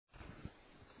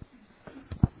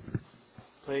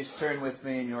Please turn with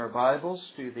me in your Bibles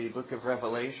to the book of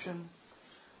Revelation,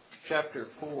 chapter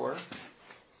 4,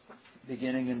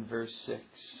 beginning in verse 6.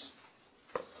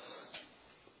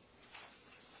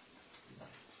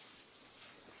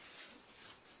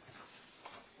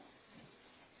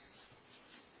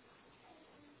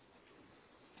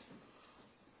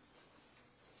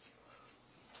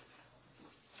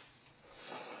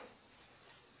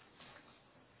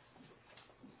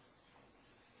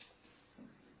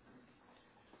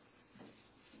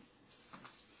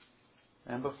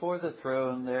 And before the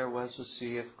throne there was a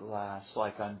sea of glass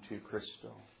like unto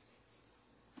crystal.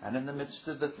 And in the midst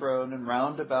of the throne and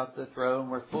round about the throne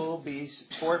were four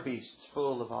beasts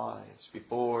full of eyes,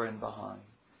 before and behind.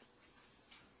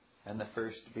 And the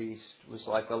first beast was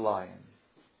like a lion,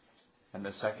 and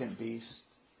the second beast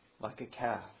like a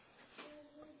calf.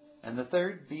 And the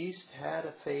third beast had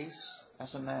a face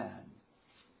as a man,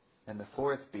 and the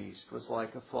fourth beast was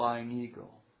like a flying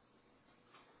eagle.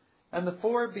 And the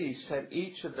four beasts had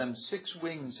each of them 6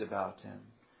 wings about him,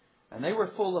 and they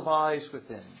were full of eyes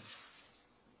within.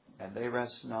 And they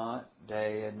rest not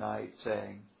day and night,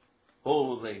 saying,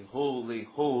 Holy, holy,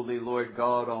 holy Lord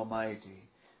God Almighty,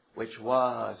 which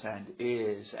was and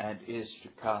is to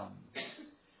come.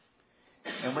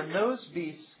 And when those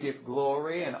beasts give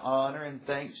glory and honor and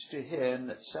thanks to him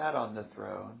that sat on the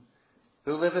throne,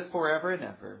 who liveth forever and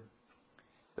ever,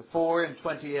 the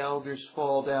 24 elders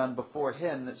fall down before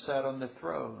him that sat on the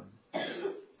throne,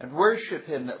 and worship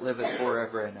him that liveth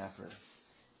forever and ever,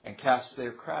 and cast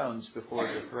their crowns before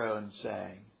the throne,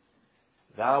 saying,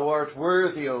 Thou art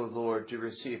worthy, O Lord, to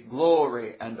receive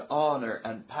glory and honor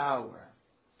and power.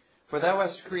 For thou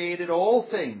hast created all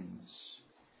things,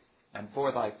 and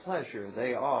for thy pleasure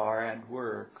they are and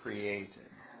were created.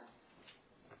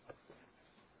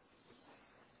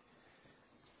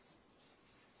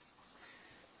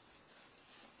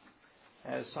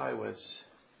 As I was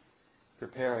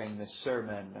preparing this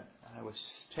sermon, I was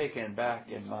taken back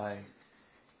in my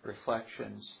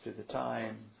reflections to the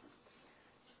time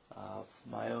of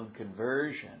my own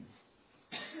conversion.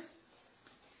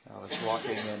 I was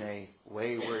walking in a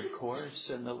wayward course,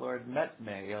 and the Lord met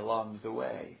me along the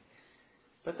way.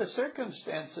 But the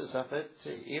circumstances of it,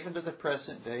 even to the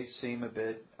present day, seem a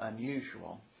bit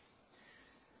unusual.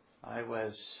 I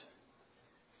was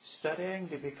studying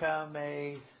to become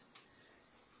a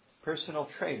personal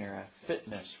trainer, a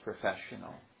fitness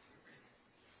professional.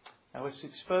 I was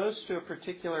exposed to a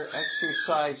particular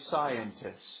exercise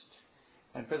scientist,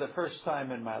 and for the first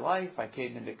time in my life I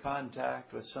came into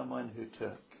contact with someone who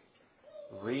took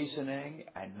reasoning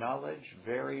and knowledge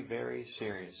very, very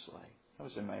seriously. I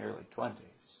was in my early 20s.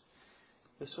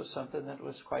 This was something that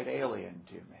was quite alien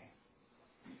to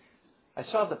me. I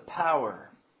saw the power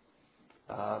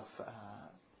of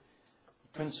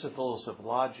principles of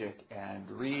logic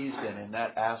and reason in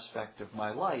that aspect of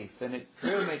my life, and it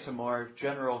drew me to more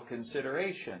general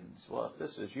considerations. Well, if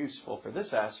this is useful for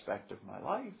this aspect of my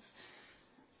life,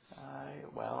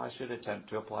 I should attempt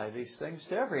to apply these things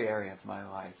to every area of my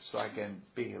life so I can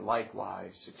be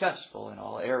likewise successful in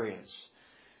all areas.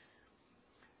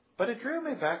 But it drew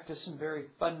me back to some very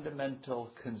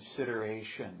fundamental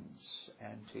considerations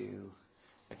and to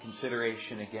a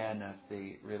consideration again of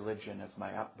the religion of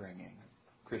my upbringing,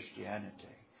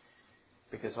 Christianity.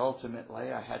 Because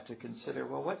ultimately I had to consider,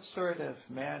 well, what sort of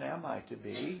man am I to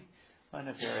be on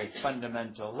a very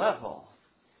fundamental level?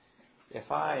 If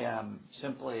I am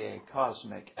simply a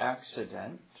cosmic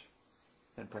accident,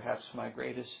 then perhaps my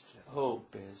greatest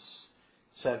hope is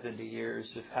 70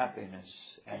 years of happiness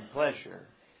and pleasure.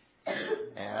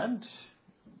 And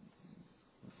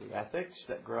the ethics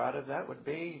that grow out of that would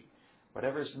be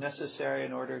whatever is necessary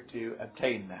in order to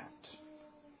obtain that.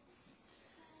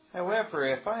 However,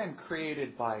 if I am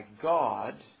created by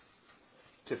God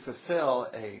to fulfill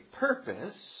a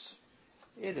purpose,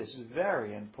 it is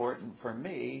very important for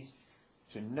me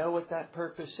to know what that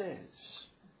purpose is.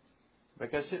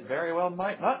 Because it very well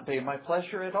might not be my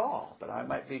pleasure at all, but I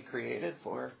might be created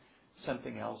for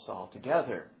something else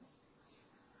altogether.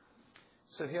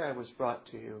 So here I was brought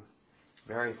to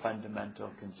very fundamental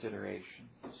considerations.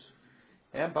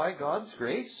 And by God's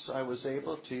grace, I was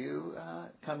able to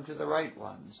come to the right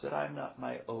ones, that I'm not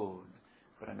my own,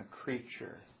 but I'm a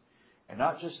creature. And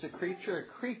not just a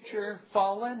creature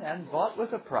fallen and bought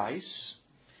with a price.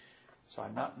 So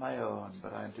I'm not my own,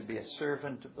 but I'm to be a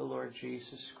servant of the Lord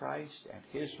Jesus Christ and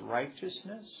his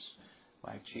righteousness,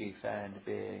 my chief end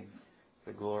being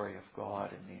the glory of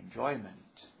God and the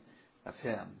enjoyment of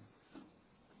him.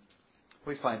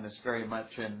 We find this very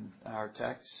much in our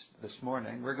text this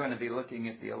morning. We're going to be looking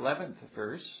at the 11th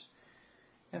verse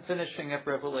and finishing up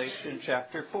Revelation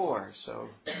chapter 4. So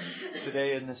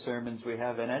today in the sermons we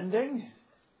have an ending,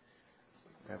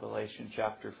 Revelation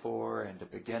chapter 4, and a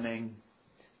beginning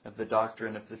of the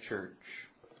doctrine of the church.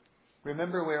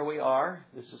 Remember where we are.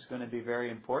 This is going to be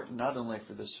very important, not only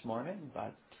for this morning,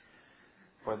 but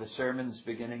for the sermons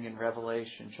beginning in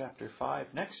Revelation chapter 5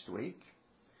 next week.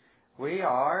 We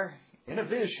are, in a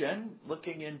vision,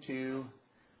 looking into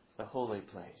the holy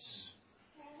place.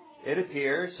 It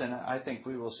appears, and I think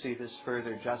we will see this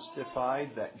further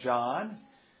justified, that John,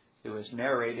 who is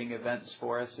narrating events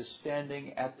for us, is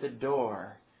standing at the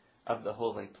door of the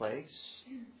holy place.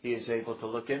 He is able to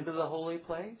look into the holy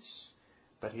place,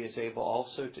 but he is able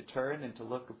also to turn and to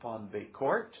look upon the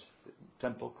court, the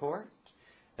temple court,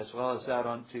 as well as out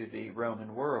onto the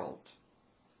Roman world.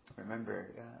 Remember,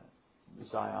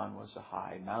 Zion was a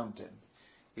high mountain.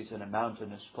 He's in a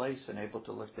mountainous place and able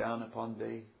to look down upon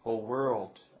the whole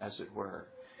world, as it were.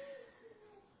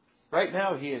 Right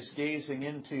now he is gazing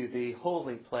into the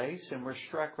holy place, and we're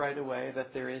struck right away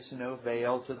that there is no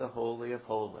veil to the Holy of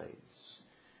Holies.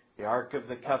 The Ark of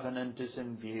the Covenant is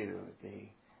in view, the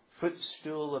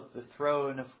footstool of the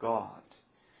throne of God.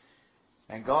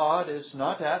 And God is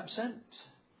not absent,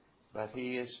 but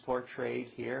he is portrayed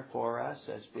here for us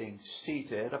as being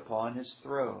seated upon his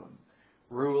throne,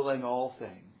 ruling all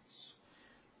things.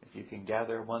 If you can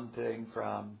gather one thing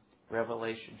from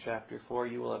Revelation chapter 4,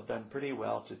 you will have done pretty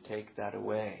well to take that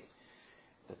away.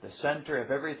 That the center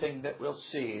of everything that we'll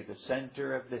see, the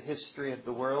center of the history of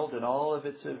the world and all of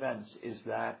its events, is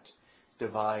that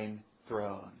divine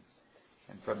throne.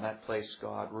 And from that place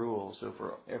God rules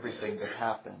over everything that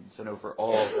happens and over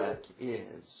all that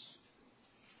is.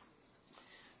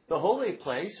 The holy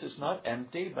place is not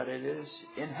empty, but it is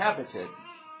inhabited.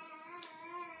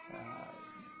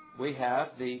 We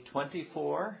have the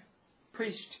 24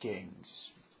 priest kings,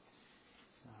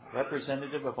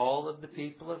 representative of all of the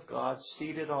people of God,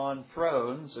 seated on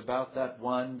thrones about that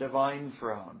one divine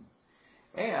throne.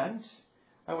 And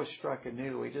I was struck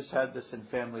anew. We just had this in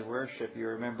family worship. You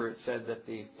remember it said that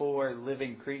the 4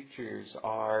 living creatures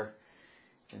are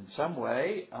in some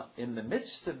way in the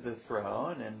midst of the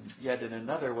throne, and yet in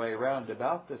another way round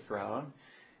about the throne.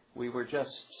 We were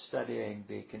just studying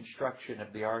the construction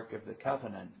of the Ark of the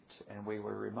Covenant, and we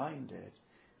were reminded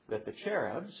that the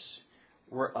cherubs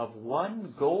were of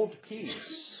one gold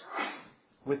piece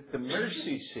with the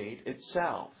mercy seat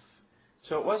itself.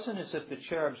 So it wasn't as if the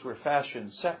cherubs were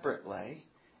fashioned separately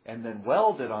and then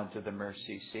welded onto the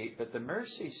mercy seat, but the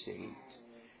mercy seat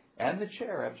and the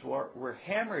cherubs were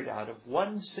hammered out of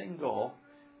one single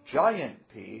giant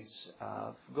piece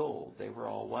of gold. They were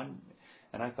all one.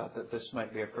 And I thought that this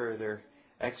might be a further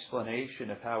explanation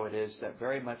of how it is that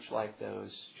very much like those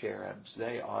cherubs,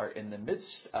 they are in the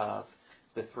midst of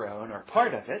the throne, or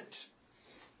part of it,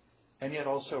 and yet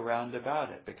also round about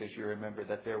it, because you remember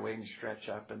that their wings stretch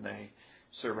up and they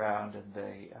surround and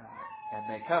they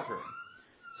cover.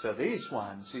 So these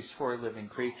 4 living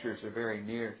creatures are very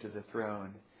near to the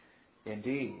throne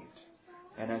indeed.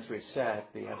 And as we said,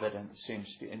 the evidence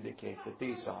seems to indicate that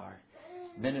these are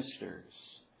ministers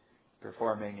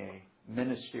performing a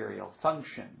ministerial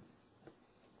function.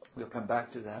 We'll come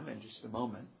back to them in just a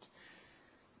moment.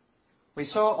 We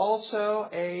saw also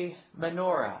a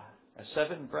menorah, a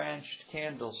 7-branched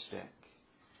candlestick,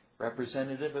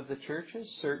 representative of the churches,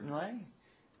 certainly,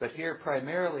 but here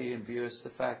primarily in view is the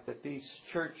fact that these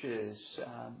churches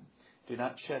do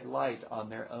not shed light on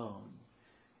their own,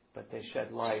 but they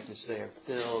shed light as they are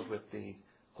filled with the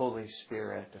Holy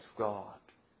Spirit of God.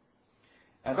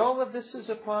 And all of this is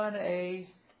upon a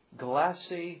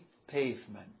glassy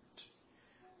pavement.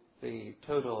 The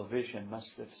total vision must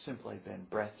have simply been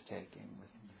breathtaking, with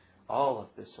all of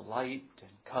this light and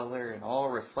color and all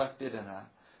reflected in a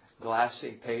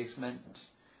glassy pavement,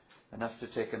 enough to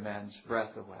take a man's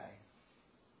breath away.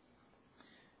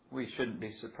 We shouldn't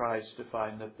be surprised to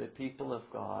find that the people of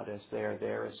God, as they are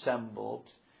there assembled,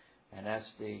 and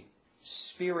as the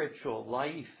spiritual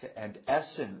life and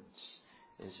essence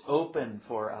is open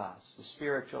for us, the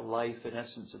spiritual life and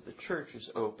essence of the church is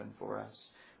open for us,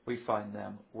 we find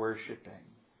them worshiping.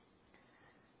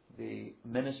 The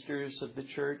ministers of the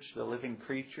church, the living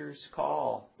creatures,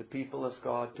 call the people of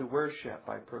God to worship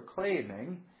by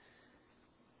proclaiming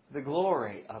the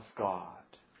glory of God.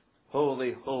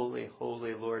 Holy, holy,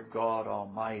 holy Lord God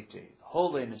Almighty, the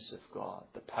holiness of God,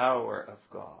 the power of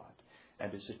God,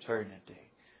 and His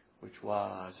eternity, which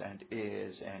was and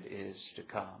is to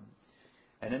come.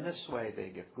 And in this way they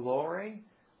give glory,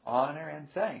 honor, and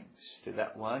thanks to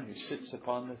that one who sits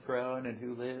upon the throne and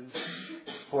who lives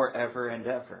forever and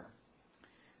ever.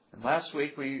 And last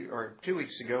week, 2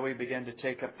 weeks ago, we began to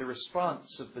take up the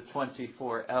response of the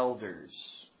 24 elders.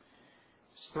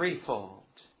 It's threefold.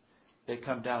 They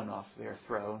come down off their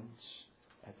thrones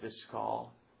at this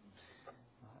call,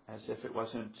 as if it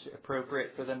wasn't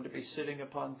appropriate for them to be sitting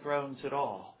upon thrones at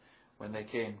all when they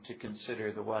came to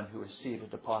consider the one who was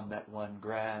seated upon that one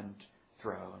grand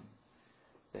throne.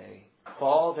 They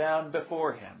fall down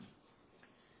before him.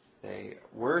 They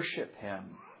worship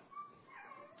him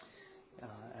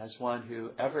as one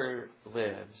who ever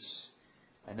lives.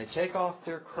 And they take off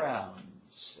their crowns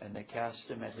and they cast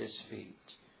them at his feet.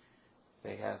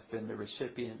 They have been the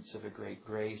recipients of a great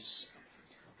grace.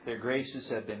 Their graces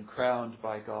have been crowned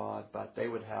by God, but they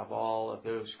would have all of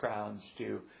those crowns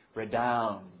to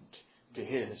redound to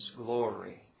his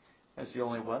glory as the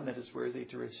only one that is worthy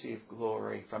to receive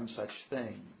glory from such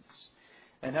things.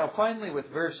 And now finally with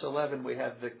verse 11 we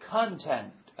have the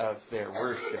content of their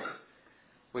worship.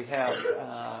 We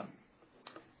have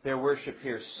their worship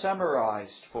here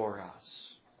summarized for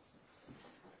us.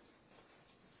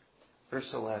 Verse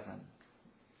 11.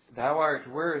 Thou art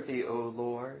worthy, O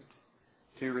Lord,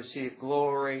 to receive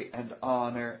glory and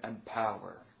honor and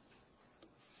power.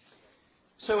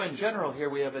 So in general here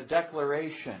we have a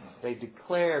declaration. They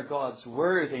declare God's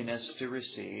worthiness to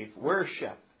receive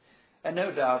worship. And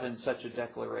no doubt in such a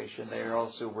declaration they are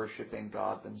also worshiping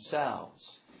God themselves.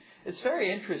 It's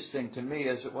very interesting to me,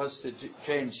 as it was to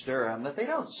James Durham, that they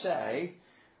don't say,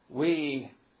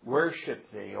 we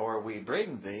worship thee or we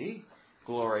bring thee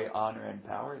glory, honor, and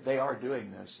power. They are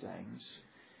doing those things.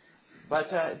 But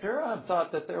Durham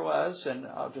thought that there was, and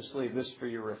I'll just leave this for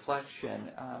your reflection,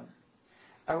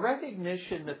 a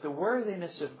recognition that the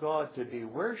worthiness of God to be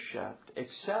worshipped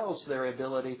excels their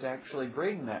ability to actually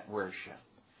bring that worship.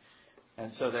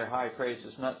 And so their high praise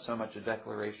is not so much a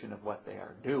declaration of what they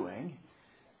are doing,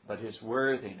 but his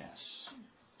worthiness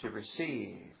to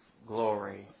receive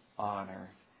glory, honor,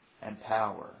 and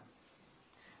power.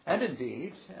 And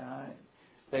indeed,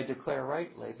 they declare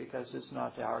rightly, because is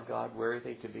not our God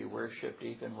worthy to be worshipped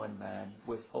even when men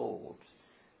withhold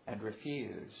and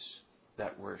refuse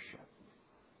that worship?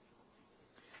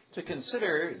 To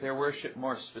consider their worship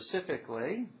more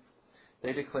specifically,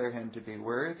 they declare him to be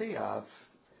worthy of,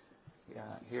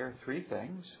 here, three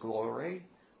things: glory,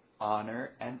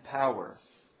 honor, and power.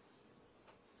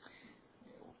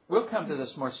 We'll come to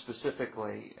this more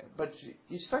specifically, but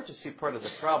you start to see part of the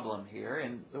problem here.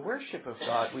 In the worship of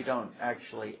God, we don't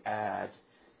actually add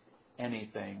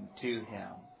anything to him.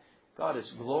 God is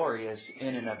glorious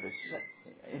in and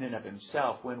of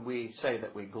himself. When we say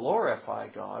that we glorify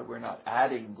God, we're not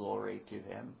adding glory to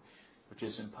him, which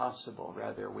is impossible.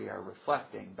 Rather, we are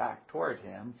reflecting back toward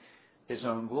him his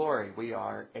own glory. We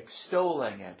are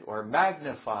extolling it or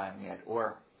magnifying it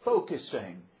or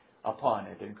focusing upon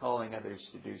it and calling others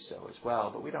to do so as well,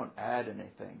 but we don't add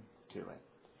anything to it.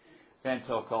 Van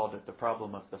Til called it the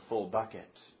problem of the full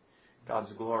bucket.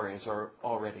 God's glory is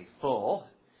already full,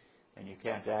 and you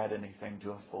can't add anything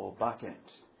to a full bucket.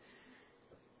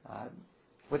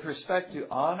 With respect to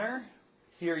honor,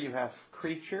 here you have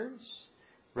creatures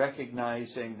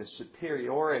recognizing the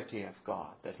superiority of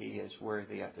God, that he is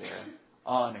worthy of their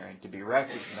honor and to be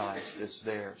recognized as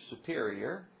their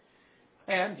superior.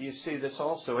 And you see this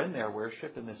also in their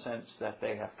worship in the sense that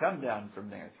they have come down from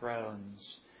their thrones,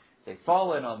 they've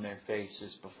fallen on their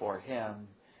faces before him,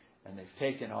 and they've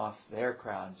taken off their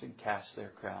crowns and cast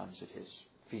their crowns at his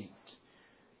feet.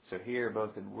 So here,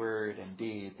 both in word and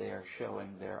deed, they are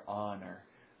showing their honor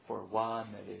for one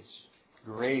that is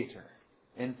greater,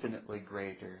 infinitely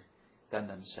greater than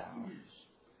themselves.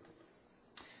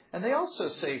 And they also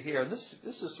say here, and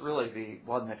this is really the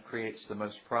one that creates the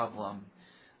most problem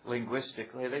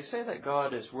linguistically, they say that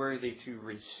God is worthy to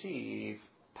receive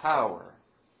power.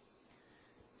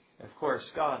 Of course,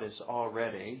 God is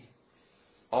already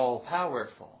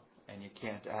all-powerful, and you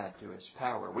can't add to his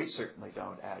power. We certainly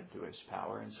don't add to his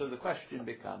power. And so the question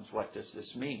becomes, what does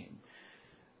this mean?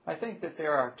 I think that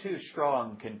there are two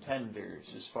strong contenders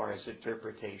as far as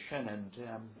interpretation, and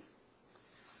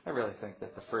I really think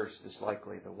that the first is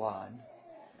likely the one.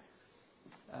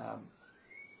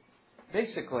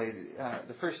 Basically,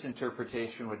 the first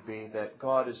interpretation would be that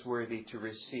God is worthy to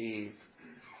receive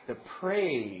the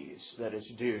praise that is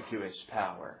due to his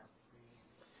power.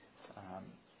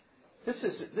 This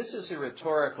is a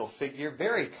rhetorical figure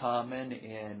very common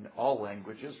in all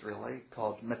languages, really,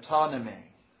 called metonymy.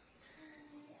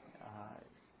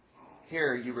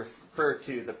 Here you refer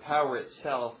to the power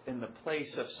itself in the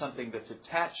place of something that's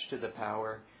attached to the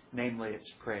power, namely its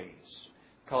praise.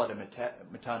 Call it a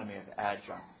metonymy of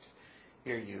adjunct.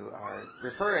 here you are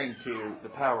referring to the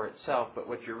power itself, but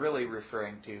what you're really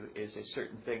referring to is a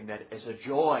certain thing that is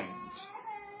adjoined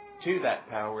to that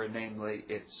power, namely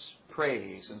its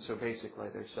praise. And so basically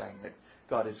they're saying that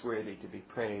God is worthy to be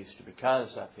praised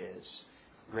because of His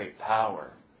great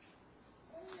power.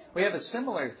 We have a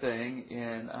similar thing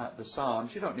in the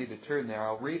Psalms. You don't need to turn there.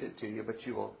 I'll read it to you, but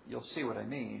you'll see what I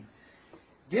mean.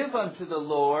 Give unto the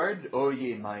Lord, O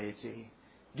ye mighty,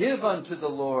 give unto the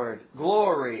Lord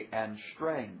glory and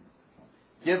strength.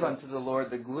 Give unto the Lord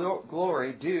the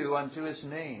glory due unto His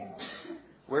name.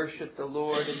 Worship the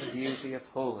Lord in the beauty of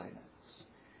holiness.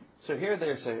 So here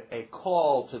there's a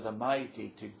call to the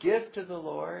mighty to give to the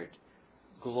Lord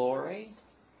glory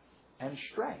and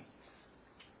strength.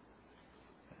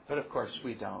 But of course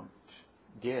we don't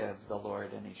give the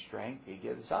Lord any strength. He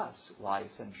gives us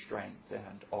life and strength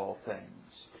and all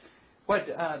things. What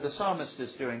the psalmist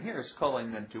is doing here is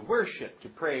calling them to worship, to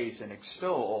praise and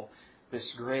extol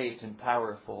this great and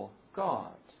powerful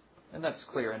God. And that's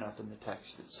clear enough in the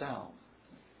text itself.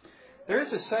 There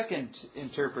is a second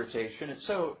interpretation. It's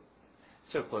so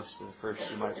close to the first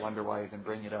you might wonder why I even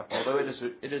bring it up, although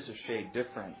it is a shade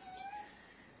different.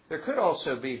 There could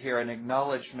also be here an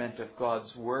acknowledgement of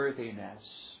God's worthiness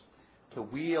to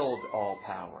wield all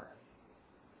power.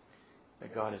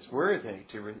 That God is worthy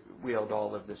to wield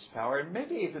all of this power, and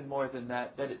maybe even more than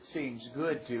that, that it seems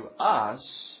good to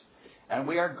us, and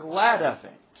we are glad of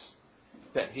it,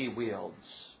 that He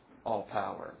wields all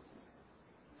power.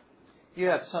 You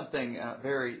have something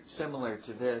very similar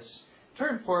to this.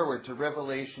 Turn forward to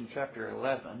Revelation chapter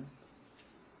 11.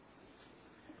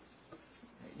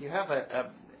 You have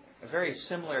a very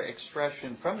similar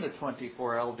expression from the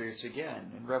 24 elders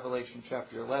again in Revelation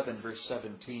chapter 11, verse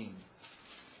 17.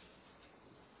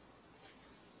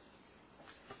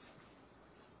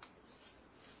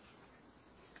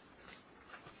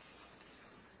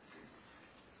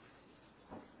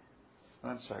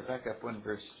 I'm sorry, back up one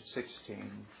verse to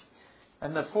 16.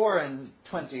 And the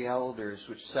 24 elders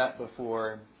which sat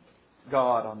before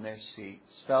God on their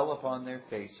seats fell upon their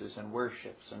faces and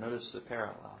worshipped. So notice the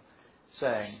parallel,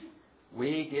 saying,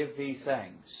 "We give thee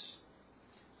thanks."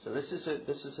 So this is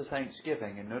a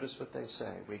thanksgiving, and notice what they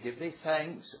say. "We give thee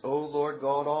thanks, O Lord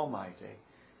God Almighty,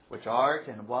 which art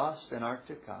and wast and art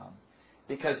to come,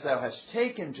 because thou hast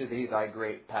taken to thee thy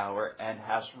great power and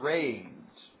hast reigned."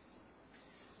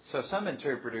 So some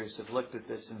interpreters have looked at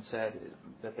this and said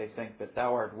that they think that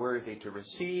thou art worthy to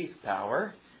receive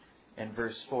power. In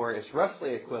verse 4 is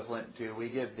roughly equivalent to "we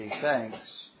give thee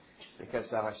thanks because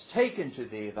thou hast taken to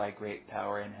thee thy great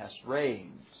power and hast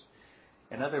reigned."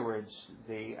 In other words,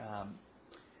 the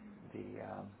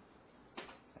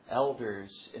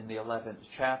elders in the 11th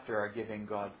chapter are giving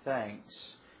God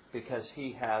thanks because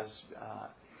He has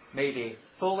made a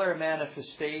fuller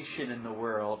manifestation in the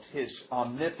world, His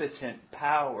omnipotent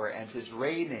power and His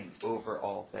reigning over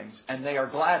all things, and they are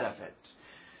glad of it.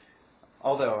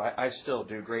 Although I still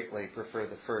do greatly prefer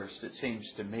the first. It seems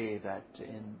to me that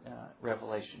in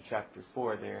Revelation chapter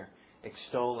 4 they're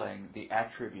extolling the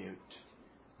attribute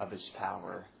of His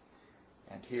power,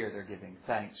 and here they're giving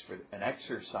thanks for an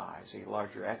exercise, a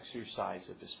larger exercise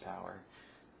of His power.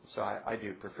 So I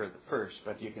do prefer the first,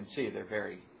 but you can see they're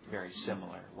very, very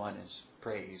similar. One is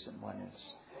praise and one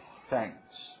is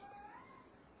thanks.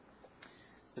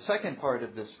 The second part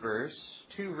of this verse,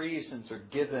 two reasons are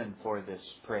given for this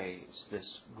praise,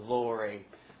 this glory,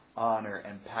 honor,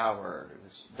 and power,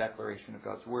 this declaration of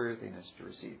God's worthiness to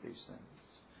receive these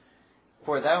things.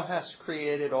 "For thou hast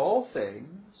created all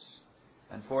things,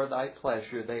 and for thy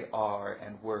pleasure they are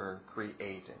and were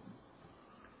created."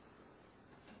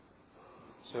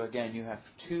 So again, you have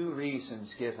two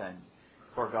reasons given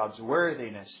for God's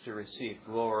worthiness to receive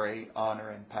glory, honor,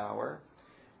 and power.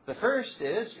 The first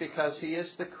is because He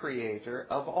is the creator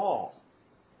of all.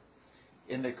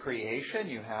 In the creation,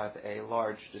 you have a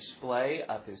large display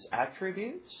of His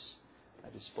attributes, a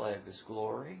display of His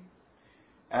glory.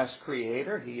 As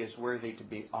creator, He is worthy to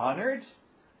be honored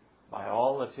by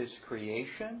all of His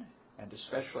creation, and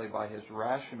especially by His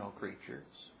rational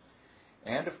creatures.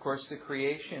 And, of course, the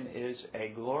creation is a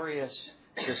glorious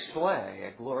display,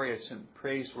 a glorious and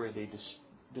praiseworthy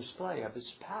display of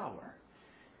His power.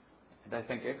 And I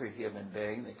think every human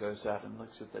being that goes out and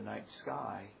looks at the night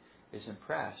sky is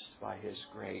impressed by His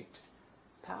great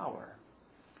power.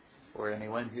 Or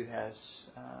anyone who has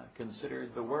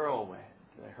considered the whirlwind,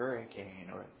 the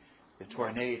hurricane, or the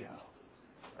tornado,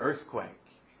 earthquake.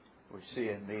 We see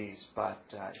in these but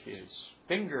His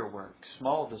fingerwork,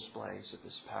 small displays of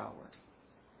His power.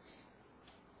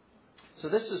 So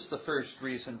this is the first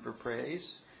reason for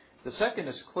praise. The second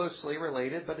is closely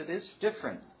related, but it is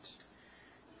different.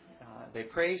 They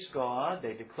praise God.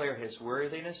 They declare His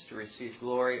worthiness to receive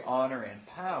glory, honor, and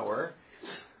power,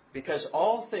 because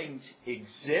all things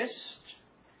exist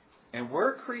and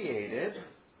were created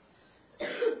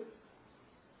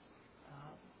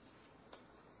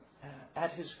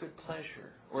at His good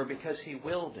pleasure, or because He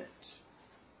willed it.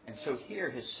 And so here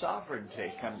His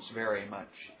sovereignty comes very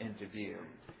much into view.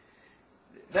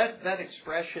 That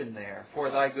expression there, for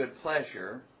thy good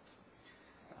pleasure,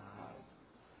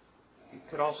 it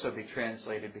could also be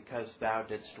translated because thou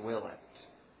didst will it.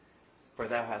 For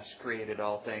thou hast created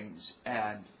all things,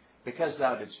 and because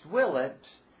thou didst will it,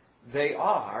 they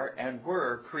are and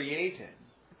were created.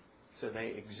 So they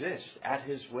exist at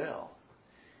His will.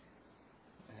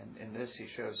 And in this He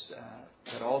shows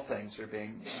that all things are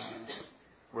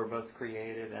were both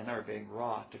created and are being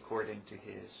wrought according to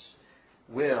His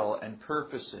will and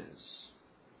purposes.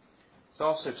 It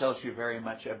also tells you very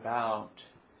much about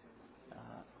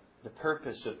the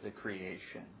purpose of the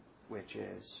creation, which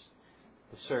is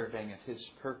the serving of His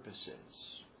purposes.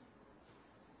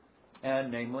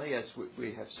 And namely, as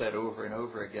we have said over and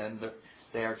over again, that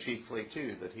they are chiefly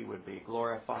two, that He would be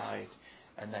glorified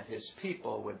and that His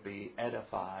people would be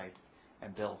edified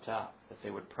and built up, that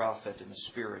they would profit in a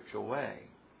spiritual way.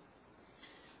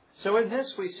 So in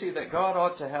this we see that God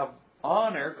ought to have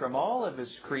honor from all of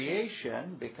His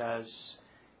creation, because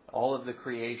all of the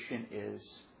creation is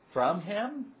from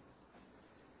Him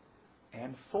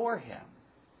and for Him.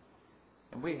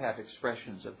 And we have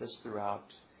expressions of this throughout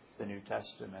the New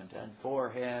Testament. And for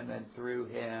Him and through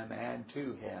Him and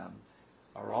to Him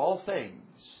are all things,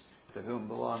 to whom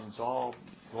belongs all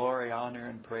glory, honor,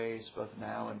 and praise, both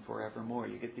now and forevermore.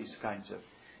 You get these kinds of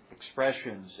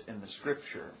expressions in the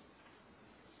Scripture.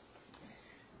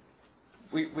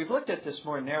 We've looked at this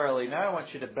more narrowly. Now I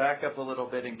want you to back up a little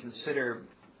bit and consider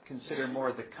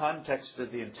more the context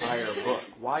of the entire book.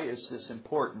 Why is this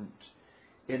important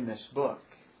in this book?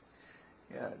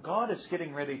 God is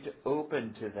getting ready to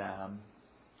open to them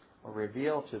or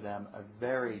reveal to them a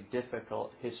very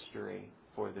difficult history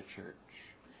for the church.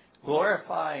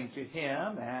 Glorifying to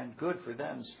Him and good for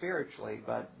them spiritually,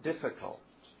 but difficult.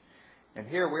 And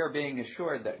here we are being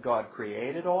assured that God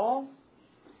created all,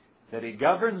 that He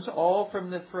governs all from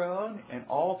the throne, and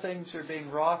all things are being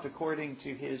wrought according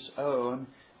to His own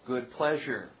good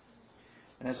pleasure.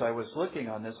 And as I was looking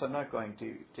on this, I'm not going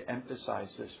to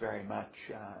emphasize this very much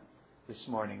this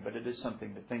morning, but it is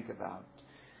something to think about.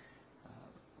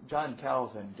 John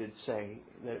Calvin did say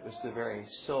that it was the very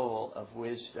soul of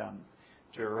wisdom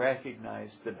to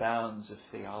recognize the bounds of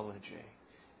theology.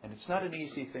 And it's not an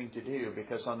easy thing to do,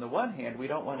 because on the one hand, we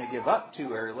don't want to give up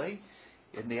too early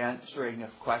in the answering of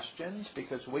questions,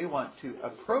 because we want to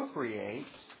appropriate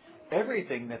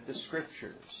everything that the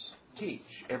Scriptures teach,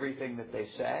 everything that they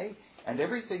say, and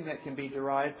everything that can be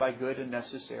derived by good and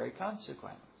necessary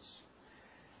consequence.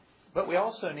 But we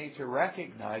also need to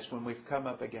recognize when we've come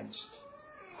up against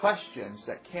questions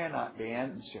that cannot be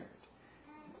answered,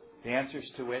 the answers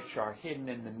to which are hidden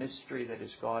in the mystery that is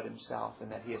God Himself,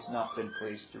 and that He has not been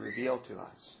pleased to reveal to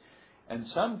us. And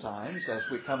sometimes, as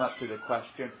we come up to the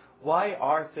question, why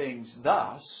are things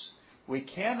thus? We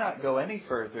cannot go any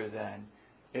further than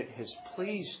it has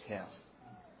pleased Him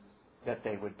that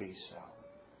they would be so.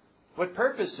 What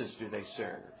purposes do they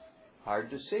serve? Hard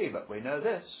to see, but we know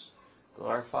this: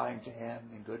 glorifying to Him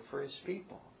and good for His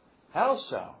people. How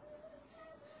so?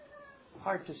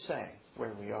 Hard to say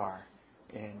where we are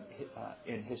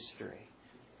in history.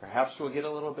 Perhaps we'll get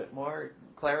a little bit more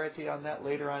clarity on that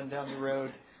later on down the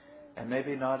road, and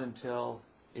maybe not until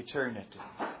eternity.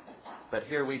 But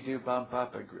here we do bump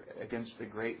up against the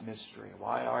great mystery.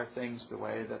 Why are things the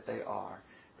way that they are?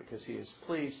 Because He is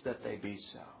pleased that they be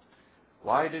so.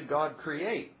 Why did God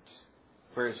create?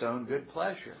 For His own good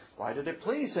pleasure. Why did it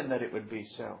please Him that it would be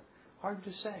so? Hard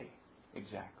to say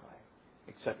exactly,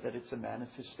 except that it's a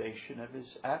manifestation of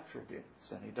His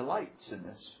attributes, and He delights in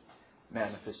this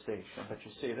manifestation. But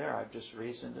you see there, I've just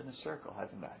reasoned in a circle,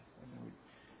 haven't I?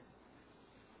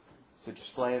 It's a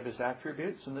display of His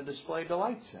attributes, and the display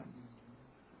delights Him.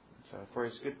 So for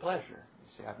His good pleasure.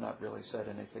 You see, I've not really said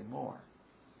anything more.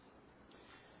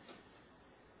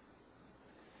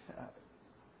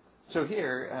 So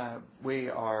here we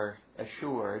are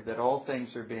assured that all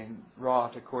things are being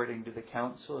wrought according to the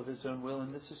counsel of His own will,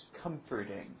 and this is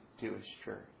comforting to His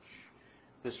church.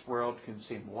 This world can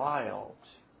seem wild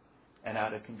and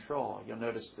out of control. You'll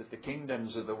notice that the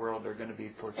kingdoms of the world are going to be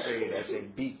portrayed as a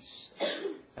beast,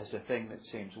 as a thing that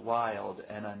seems wild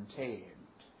and untamed.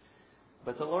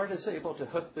 But the Lord is able to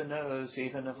hook the nose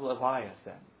even of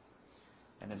Leviathan.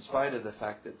 And in spite of the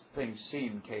fact that things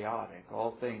seem chaotic,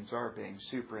 all things are being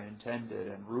superintended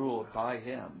and ruled by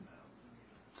Him.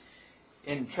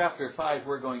 In chapter 5,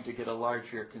 we're going to get a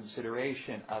larger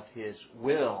consideration of His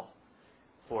will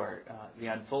for the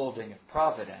unfolding of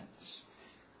providence.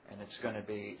 And it's going to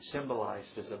be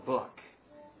symbolized as a book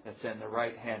that's in the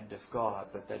right hand of God,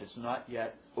 but that is not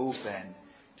yet open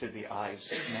to the eyes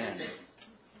of men.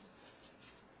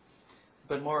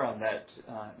 But more on that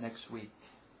next week.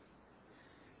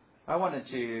 I wanted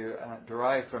to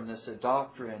derive from this a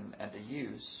doctrine and a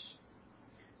use.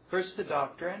 First, the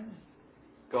doctrine: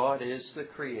 God is the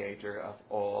creator of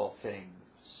all things.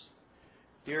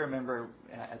 Do you remember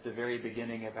at the very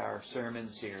beginning of our sermon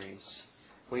series,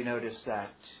 we noticed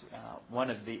that one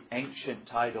of the ancient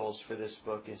titles for this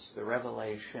book is the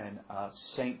Revelation of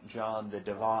St. John the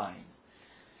Divine.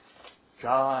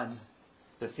 John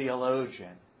the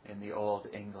theologian in the Old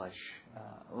English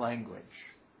language.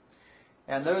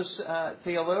 And those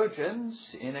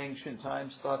theologians in ancient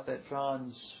times thought that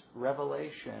John's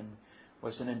revelation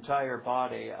was an entire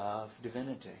body of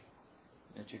divinity,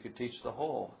 that you could teach the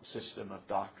whole system of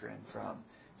doctrine from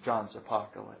John's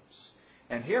apocalypse.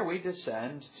 And here we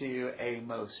descend to a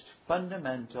most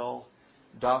fundamental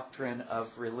doctrine of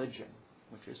religion,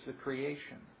 which is the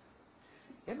creation.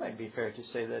 It might be fair to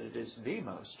say that it is the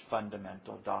most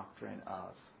fundamental doctrine of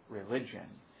religion,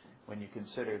 when you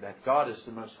consider that God is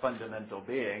the most fundamental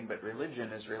being, but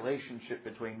religion is relationship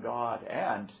between God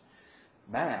and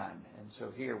man. And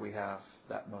so here we have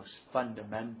that most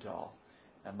fundamental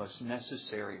and most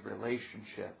necessary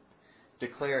relationship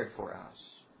declared for us.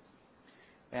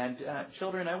 And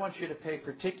children, I want you to pay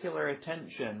particular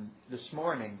attention this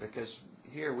morning, because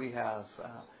here we have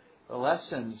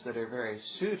lessons that are very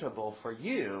suitable for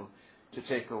you to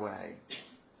take away.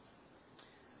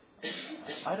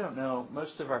 I don't know,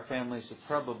 most of our families have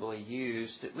probably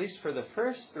used, at least for the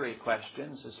first 3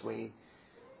 questions as we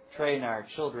train our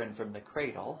children from the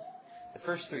cradle, the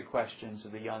first 3 questions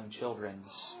of the Young Children's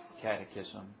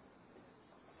Catechism.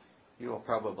 You will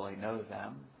probably know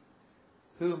them.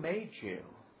 Who made you?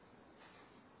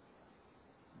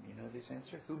 You know this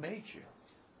answer? Who made you?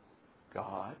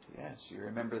 God. Yes, you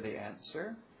remember the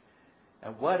answer.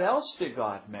 And what else did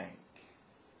God make?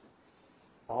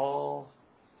 All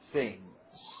things.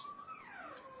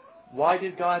 Why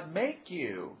did God make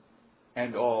you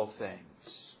and all things?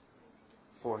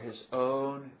 For His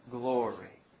own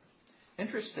glory.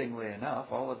 Interestingly enough,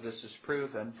 all of this is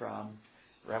proven from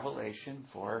Revelation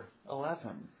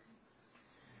 4:11.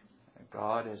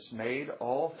 God has made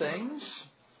all things,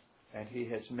 and He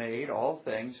has made all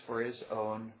things for His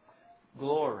own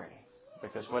glory.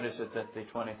 Because what is it that the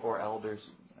 24 elders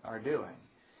are doing?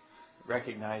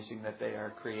 Recognizing that they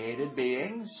are created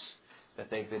beings, that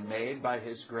they've been made by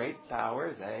His great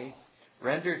power, they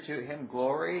render to Him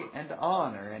glory and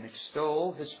honor and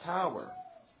extol His power.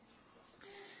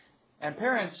 And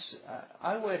parents,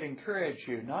 I would encourage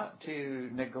you not to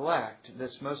neglect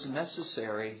this most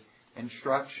necessary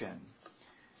instruction.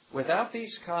 Without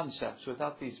these concepts,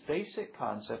 without these basic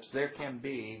concepts, there can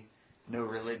be no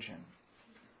religion.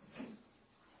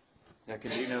 There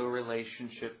can be no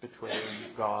relationship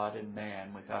between God and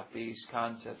man without these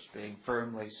concepts being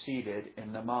firmly seated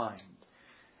in the mind.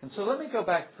 And so let me go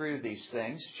back through these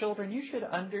things. Children, you should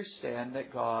understand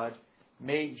that God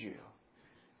made you,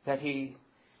 that He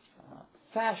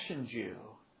fashioned you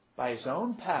by His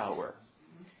own power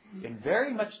in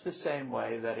very much the same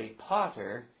way that a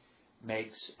potter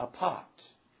makes a pot.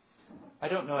 I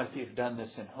don't know if you've done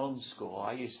this in homeschool.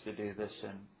 I used to do this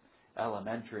in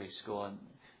elementary school, and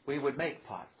we would make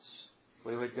pots.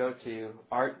 We would go to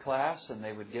art class, and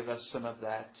they would give us some of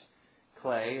that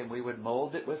clay, and we would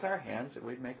mold it with our hands, and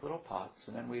we'd make little pots,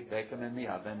 and then we'd bake them in the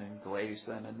oven and glaze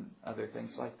them and other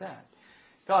things like that.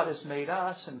 God has made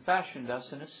us and fashioned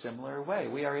us in a similar way.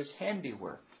 We are His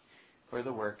handiwork for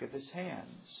the work of His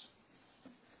hands.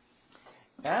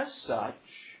 As such,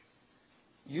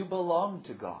 you belong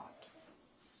to God.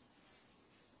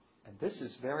 And this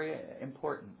is very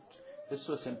important. This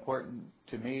was important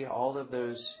to me all of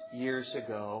those years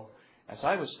ago as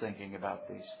I was thinking about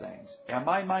these things. Am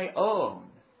I my own?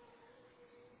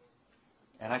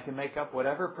 And I can make up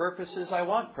whatever purposes I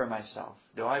want for myself.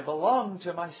 Do I belong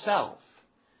to myself?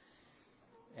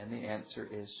 And the answer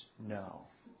is no.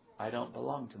 I don't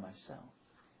belong to myself.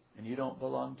 And you don't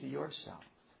belong to yourself.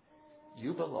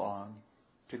 You belong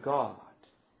to God.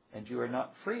 And you are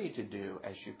not free to do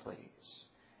as you please.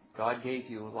 God gave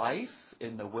you life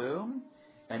in the womb.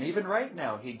 And even right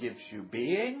now, He gives you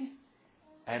being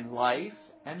and life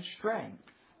and strength.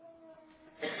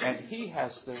 And He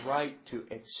has the right to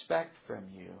expect from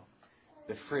you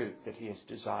the fruit that He has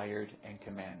desired and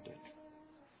commanded.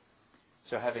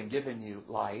 So having given you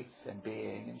life and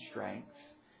being and strength,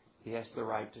 He has the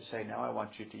right to say, now I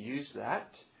want you to use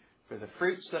that for the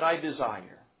fruits that I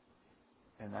desire.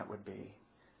 And that would be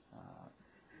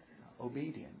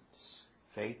obedience,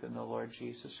 faith in the Lord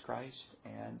Jesus Christ,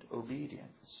 and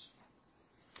obedience.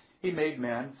 He made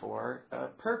man for a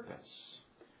purpose,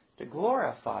 to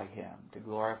glorify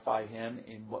Him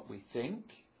in what we think,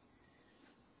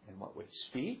 in what we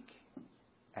speak,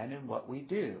 and in what we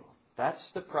do. That's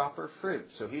the proper fruit.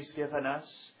 So He's given us,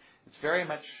 it's very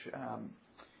much,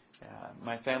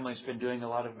 my family's been doing a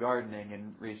lot of gardening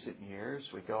in recent years.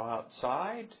 We go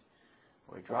outside,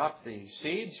 we drop the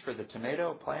seeds for the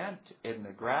tomato plant in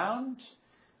the ground,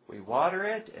 we water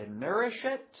it and nourish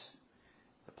it.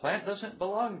 The plant doesn't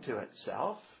belong to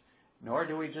itself, nor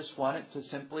do we just want it to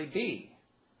simply be,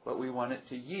 but we want it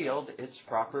to yield its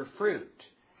proper fruit,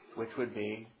 which would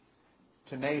be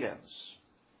tomatoes.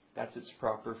 That's its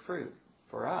proper fruit.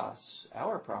 For us,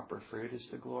 our proper fruit is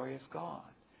the glory of God.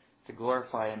 To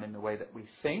glorify Him in the way that we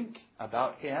think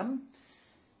about Him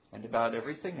and about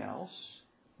everything else,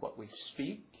 what we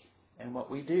speak and what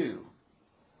we do.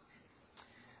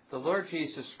 The Lord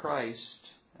Jesus Christ,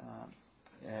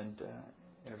 in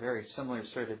a very similar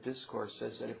sort of discourse,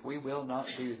 says that if we will not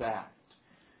do that,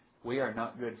 we are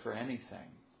not good for anything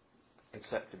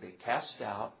except to be cast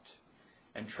out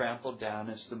and trampled down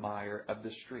as the mire of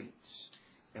the streets.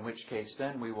 In which case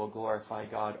then we will glorify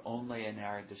God only in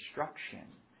our destruction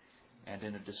and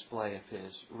in a display of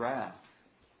His wrath.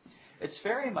 It's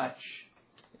very much,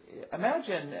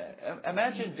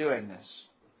 imagine doing this.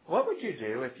 What would you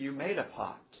do if you made a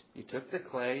pot? You took the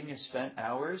clay and you spent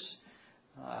hours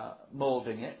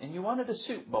molding it, and you wanted a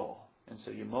soup bowl. And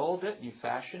so you mold it and you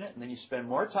fashion it, and then you spend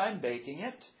more time baking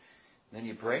it. Then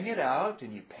you bring it out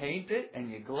and you paint it and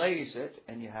you glaze it,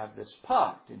 and you have this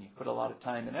pot, and you put a lot of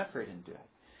time and effort into it.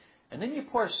 And then you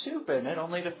pour soup in it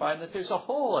only to find that there's a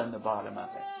hole in the bottom of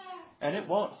it. And it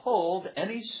won't hold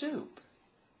any soup.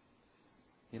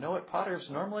 You know what potters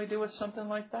normally do with something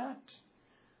like that?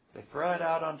 They throw it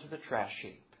out onto the trash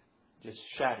heap. Just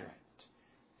shatter it.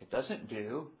 It doesn't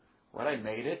do what I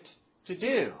made it to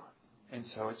do. And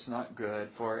so it's not good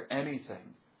for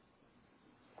anything.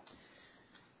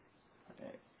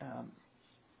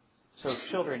 So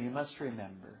children, you must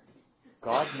remember,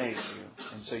 God made you,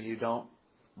 and so you don't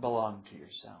belong to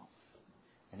yourself.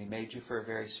 And He made you for a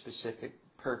very specific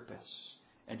purpose.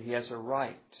 And He has a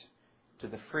right to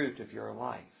the fruit of your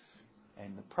life.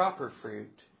 And the proper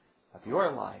fruit of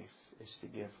your life is to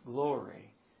give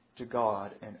glory to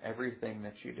God in everything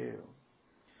that you do.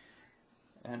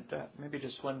 And maybe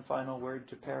just one final word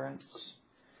to parents.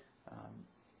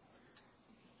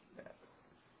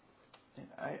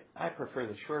 I prefer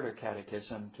the shorter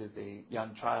catechism to the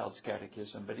young child's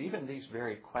catechism, but even these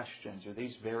very questions or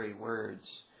these very words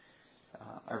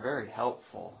are very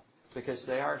helpful because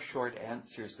they are short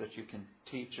answers that you can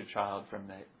teach a child from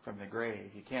the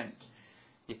grave. You can't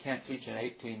teach an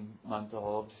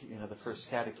 18-month-old, the first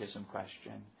catechism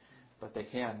question, but they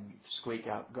can squeak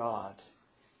out God.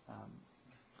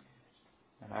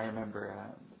 And I remember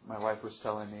my wife was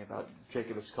telling me about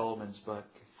Jacobus Coleman's book,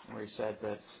 where he said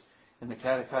that in the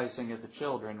catechizing of the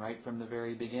children, right from the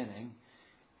very beginning,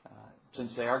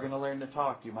 since they are going to learn to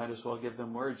talk, you might as well give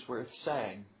them words worth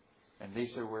saying. And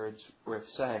these are words worth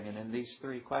saying. And in these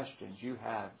three questions, you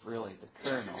have really the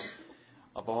kernel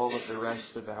of all of the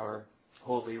rest of our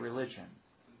holy religion.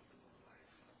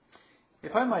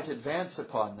 If I might advance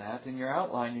upon that, in your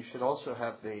outline you should also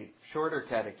have the shorter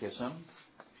catechism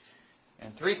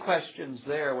and three questions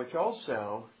there which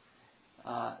also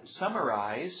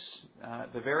summarize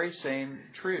the very same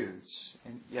truths,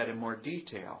 yet in more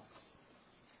detail.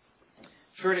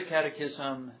 Shorter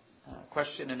Catechism,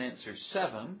 question and answer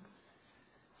 7.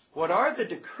 What are the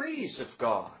decrees of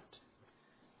God?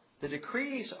 The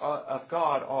decrees of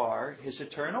God are His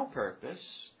eternal purpose,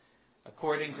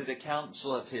 according to the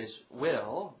counsel of His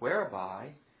will,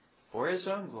 whereby, for His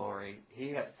own glory,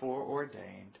 He hath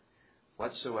foreordained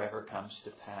whatsoever comes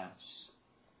to pass.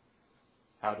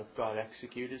 How doth God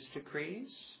execute His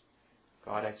decrees?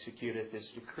 God executeth His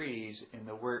decrees in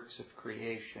the works of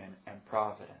creation and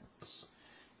providence.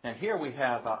 Now here we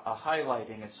have a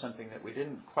highlighting of something that we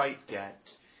didn't quite get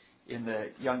in the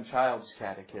young child's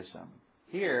catechism.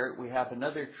 Here we have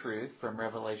another truth from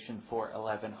Revelation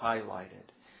 4:11 highlighted,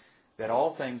 that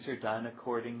all things are done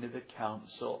according to the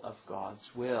counsel of God's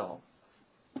will.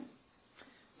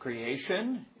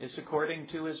 Creation is according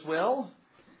to His will,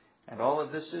 and all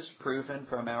of this is proven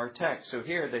from our text. So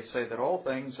here they say that all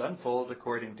things unfold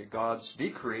according to God's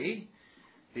decree,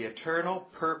 the eternal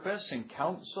purpose and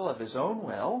counsel of His own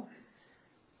will,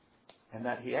 and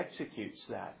that He executes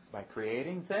that by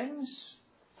creating things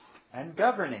and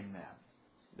governing them.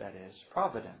 that is,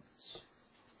 providence.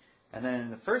 And then in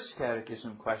the first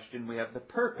catechism question, we have the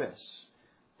purpose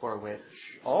for which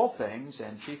all things,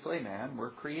 and chiefly man,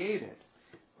 were created.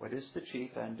 What is the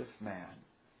chief end of man?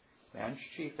 Man's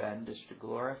chief end is to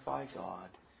glorify God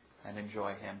and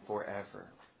enjoy Him forever.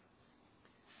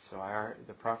 So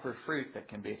the proper fruit that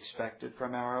can be expected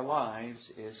from our lives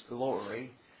is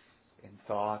glory in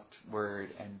thought,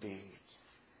 word, and deed.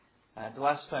 The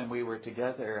last time we were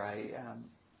together,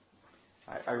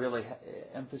 I really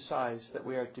emphasized that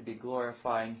we are to be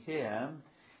glorifying Him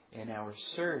in our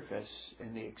service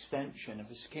in the extension of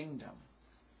His kingdom.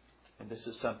 And this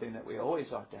is something that we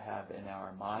always ought to have in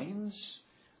our minds,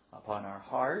 upon our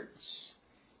hearts,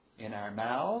 in our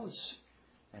mouths,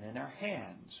 and in our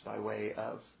hands by way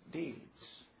of deeds.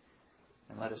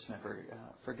 And let us never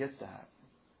forget that.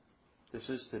 This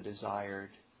is the desired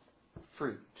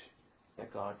fruit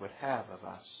that God would have of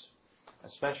us,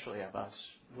 especially of us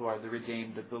who are the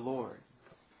redeemed of the Lord.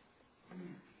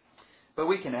 But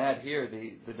we can add here,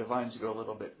 the divines go a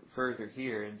little bit further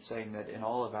here in saying that in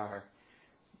all of our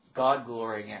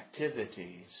God-glorying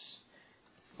activities,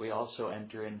 we also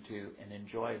enter into an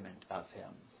enjoyment of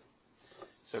Him.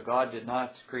 So God did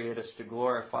not create us to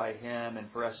glorify Him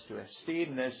and for us to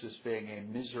esteem this as being a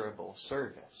miserable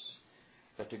service,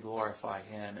 but to glorify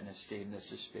Him and esteem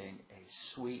this as being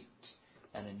a sweet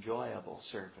and enjoyable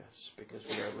service, because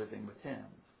we are living with Him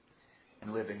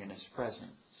and living in His presence.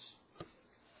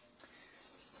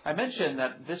 I mentioned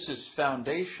that this is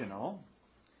foundational,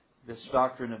 this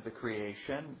doctrine of the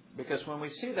creation, because when we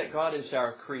see that God is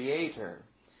our Creator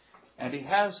and He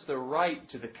has the right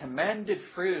to the commended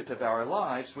fruit of our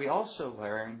lives, we also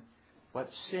learn what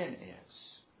sin is,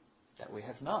 that we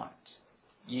have not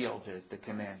yielded the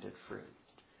commanded fruit.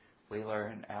 We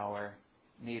learn our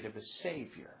need of a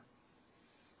Savior.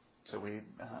 So we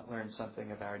learn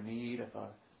something of our need of a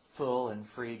full and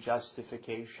free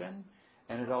justification,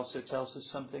 and it also tells us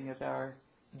something of our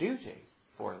duty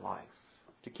for life,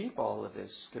 to keep all of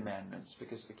His commandments,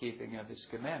 because the keeping of His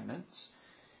commandments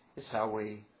is how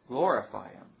we glorify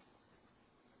Him.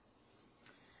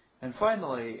 And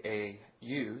finally, a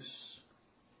use,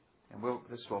 and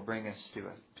this will bring us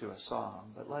to a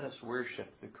song, but let us worship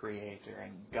the Creator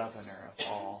and Governor of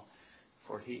all,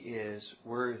 for He is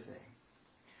worthy.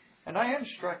 And I am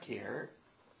struck here,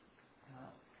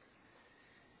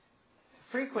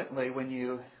 frequently when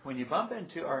you bump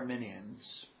into Arminians,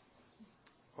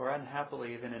 or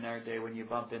unhappily even in our day when you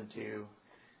bump into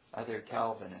other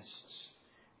Calvinists,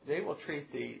 they will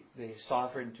treat the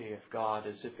sovereignty of God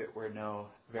as if it were no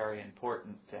very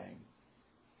important thing.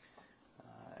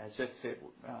 As if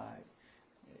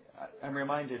I'm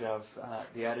reminded of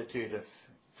the attitude of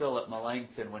Philip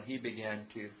Melanchthon when he began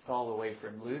to fall away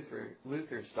from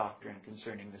Luther's doctrine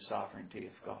concerning the sovereignty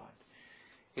of God.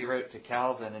 He wrote to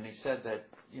Calvin and he said that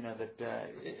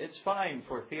it's fine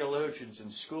for theologians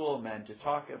and schoolmen to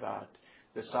talk about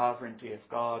the sovereignty of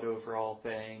God over all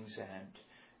things and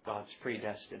God's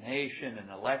predestination and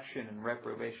election and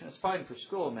reprobation. It's fine for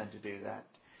schoolmen to do that,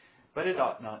 but it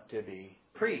ought not to be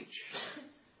preached.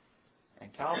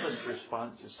 And Calvin's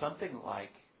response is something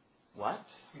like, what?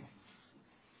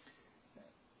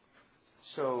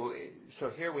 So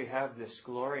here we have this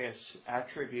glorious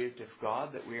attribute of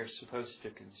God that we are supposed to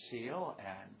conceal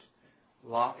and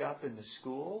lock up in the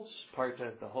schools, part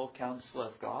of the whole counsel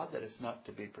of God that is not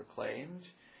to be proclaimed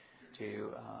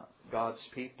to God's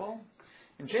people.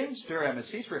 And James Durham, as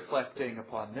he's reflecting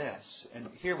upon this, and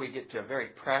here we get to a very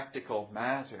practical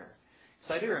matter.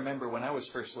 So I do remember when I was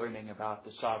first learning about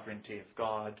the sovereignty of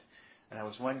God, and I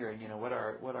was wondering, what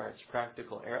are its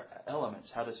practical elements?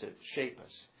 How does it shape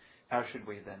us? How should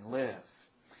we then live?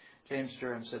 James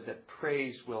Durham said that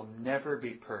praise will never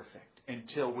be perfect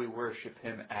until we worship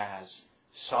Him as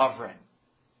sovereign,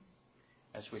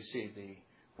 as we see the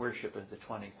worship of the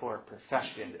 24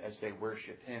 perfected as they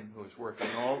worship Him who is working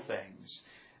all things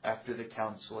after the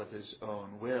counsel of His own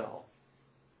will.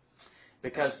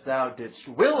 Because Thou didst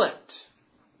will it,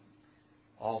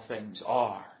 all things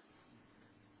are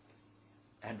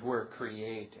and were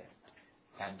created,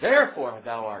 and therefore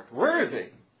Thou art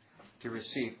worthy to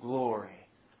receive glory,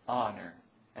 honor,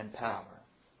 and power.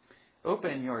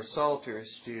 Open your psalters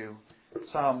to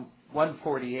Psalm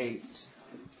 148.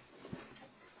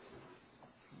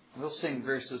 We'll sing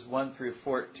verses 1 through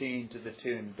 14 to the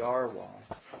tune Darwal.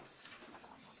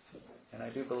 And I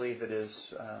do believe it is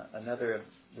another of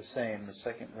the same, the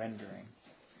second rendering.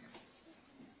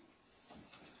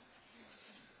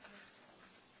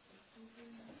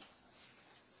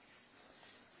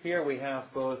 Here we have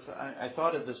both, I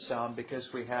thought of this psalm because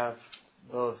we have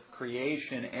both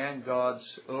creation and God's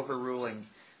overruling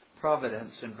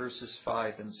providence in verses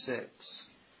 5 and 6.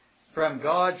 From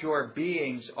God your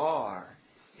beings are.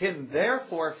 Him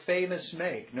therefore famous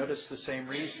make. Notice the same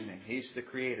reasoning. He's the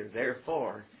creator.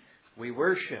 Therefore we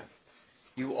worship.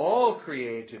 You all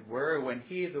created were when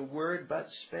he the word but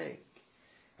spake.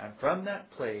 And from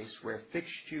that place where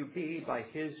fixed you be by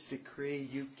his decree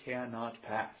you cannot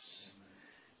pass.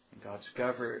 In God's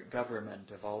government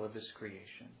of all of his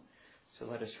creation. So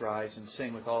let us rise and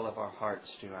sing with all of our hearts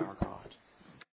to our God.